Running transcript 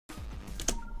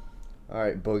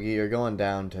Alright, Boogie, you're going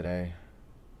down today.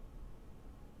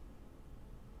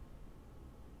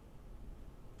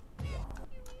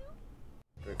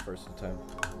 Great first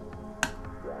attempt.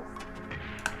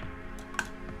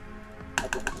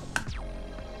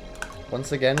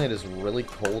 Once again, it is really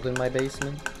cold in my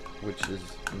basement, which is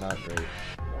not great.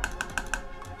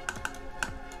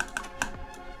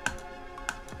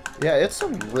 Yeah, it's a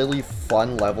really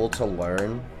fun level to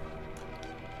learn.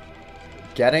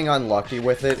 Getting unlucky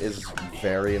with it is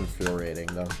very infuriating,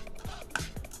 though.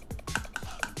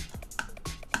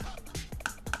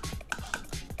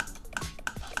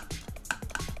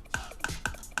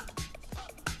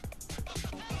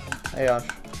 Hey, Josh.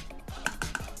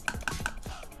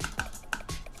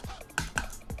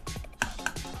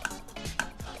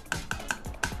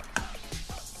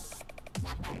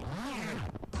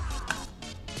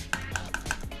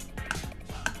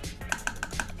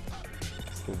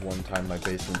 The one time my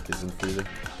basement isn't freezing.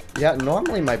 Yeah,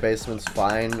 normally my basement's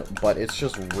fine, but it's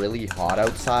just really hot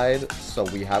outside, so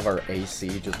we have our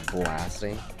AC just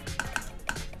blasting.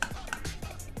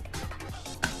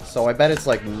 So I bet it's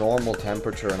like normal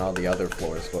temperature on all the other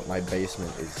floors, but my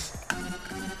basement is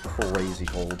crazy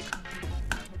cold.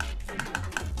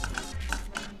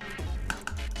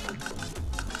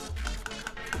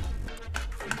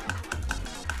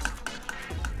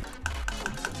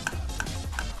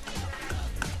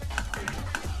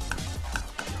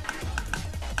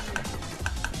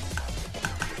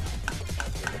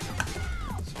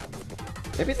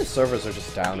 Maybe the servers are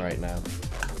just down right now.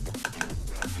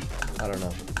 I don't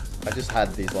know. I just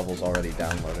had these levels already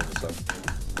downloaded, so...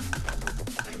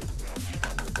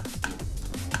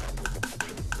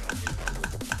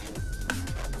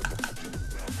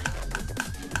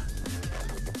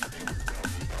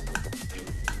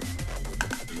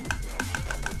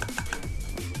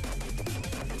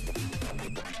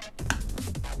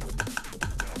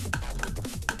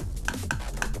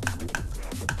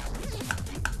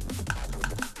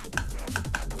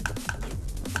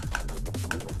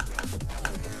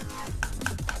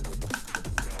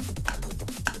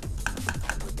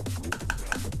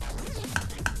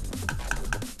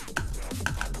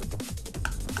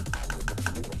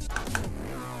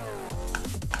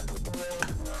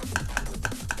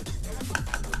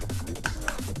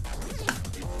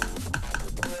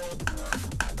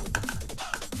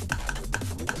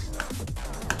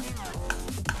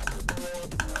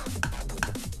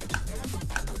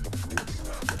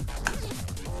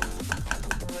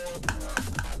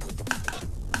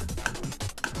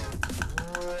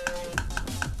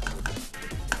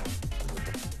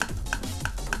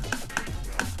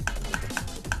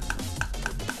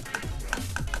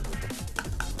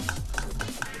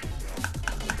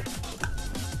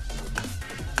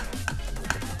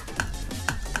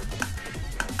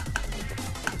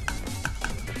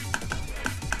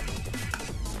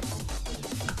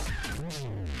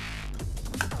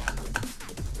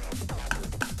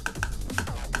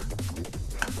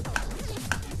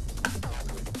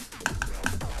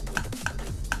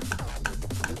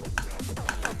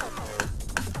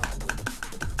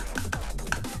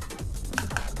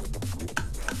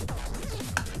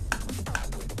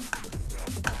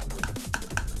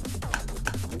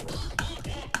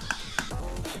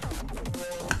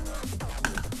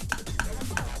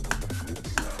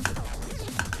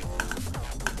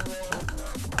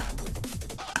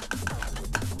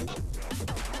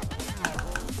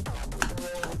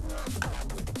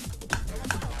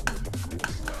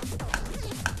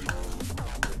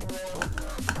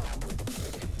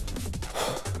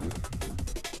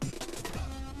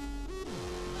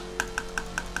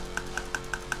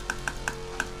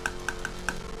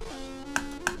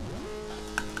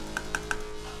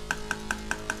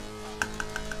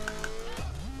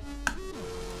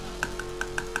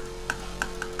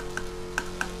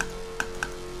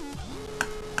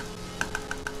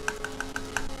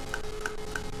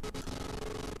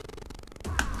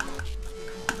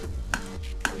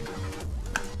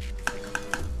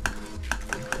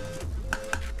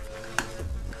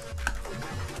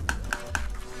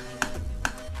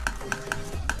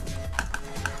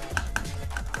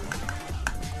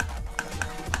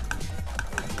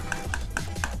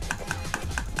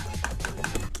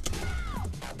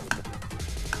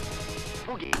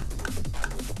 Boogie.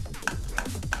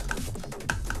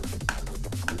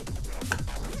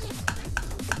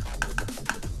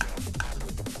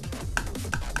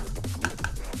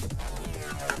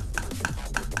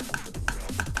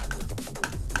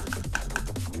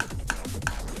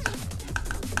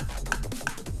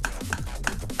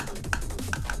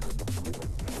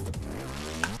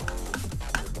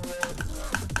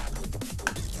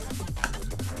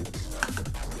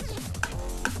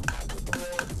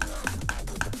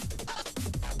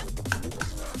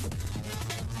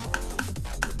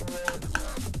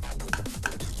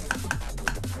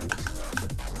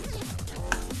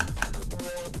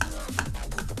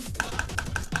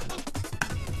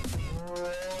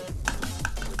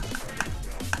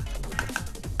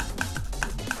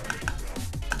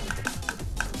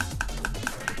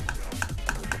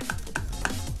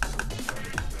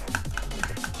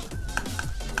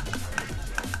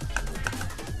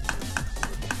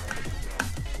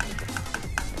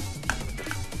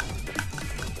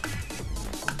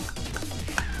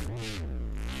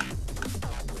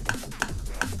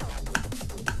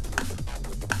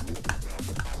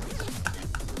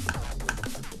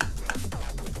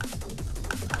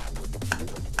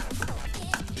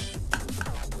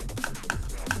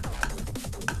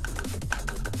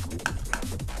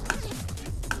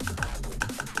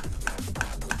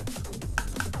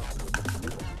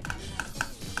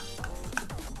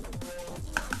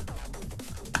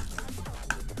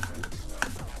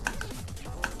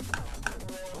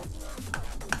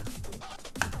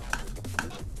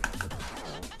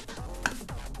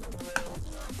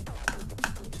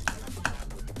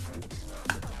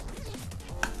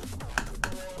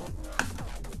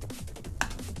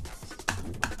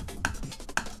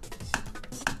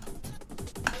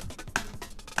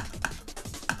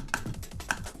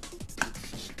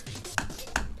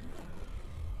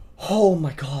 Oh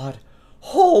my god.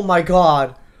 Oh my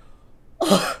god.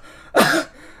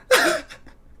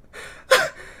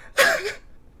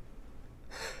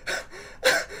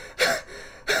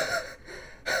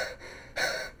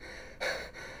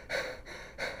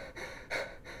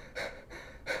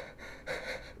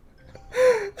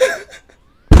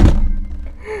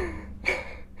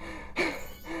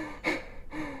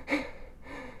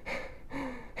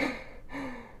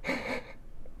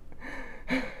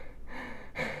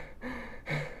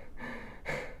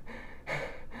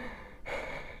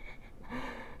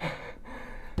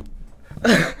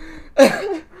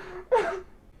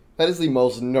 That is the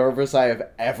most nervous I have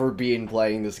ever been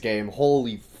playing this game.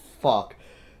 Holy fuck.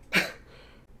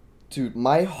 Dude,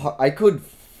 my heart, I could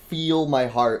feel my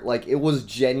heart, like, it was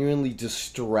genuinely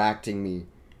distracting me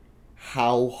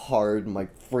how hard my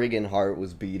friggin' heart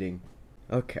was beating.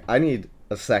 Okay, I need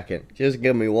a second. Just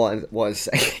give me one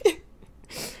second.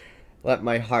 Let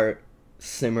my heart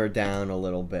simmer down a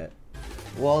little bit.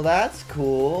 Well, that's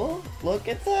cool. Look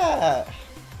at that.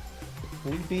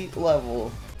 We beat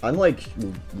level. I'm like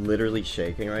literally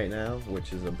shaking right now,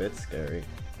 which is a bit scary.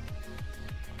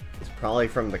 It's probably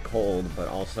from the cold, but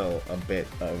also a bit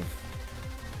of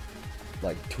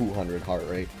like 200 heart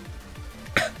rate.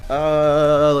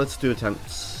 Let's do attempt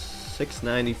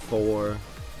 694.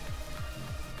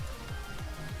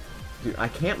 Dude, I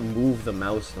can't move the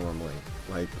mouse normally.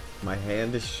 Like, my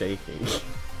hand is shaking.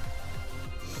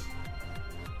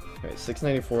 Okay,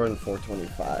 694 and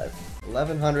 425.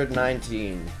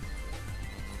 1119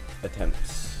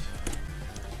 attempts.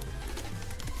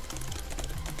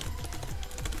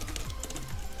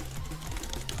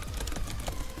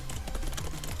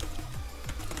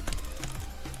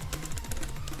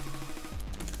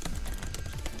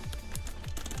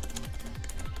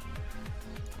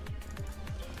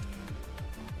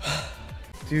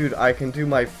 Dude, I can do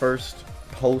my first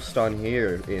post on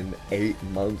here in 8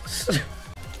 months.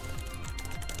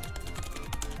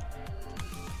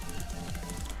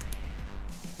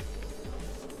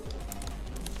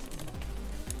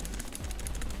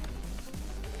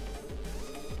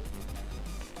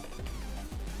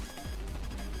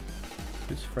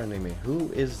 Who's friending me?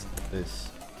 Who is this?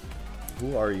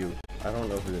 Who are you? I don't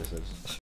know who this is.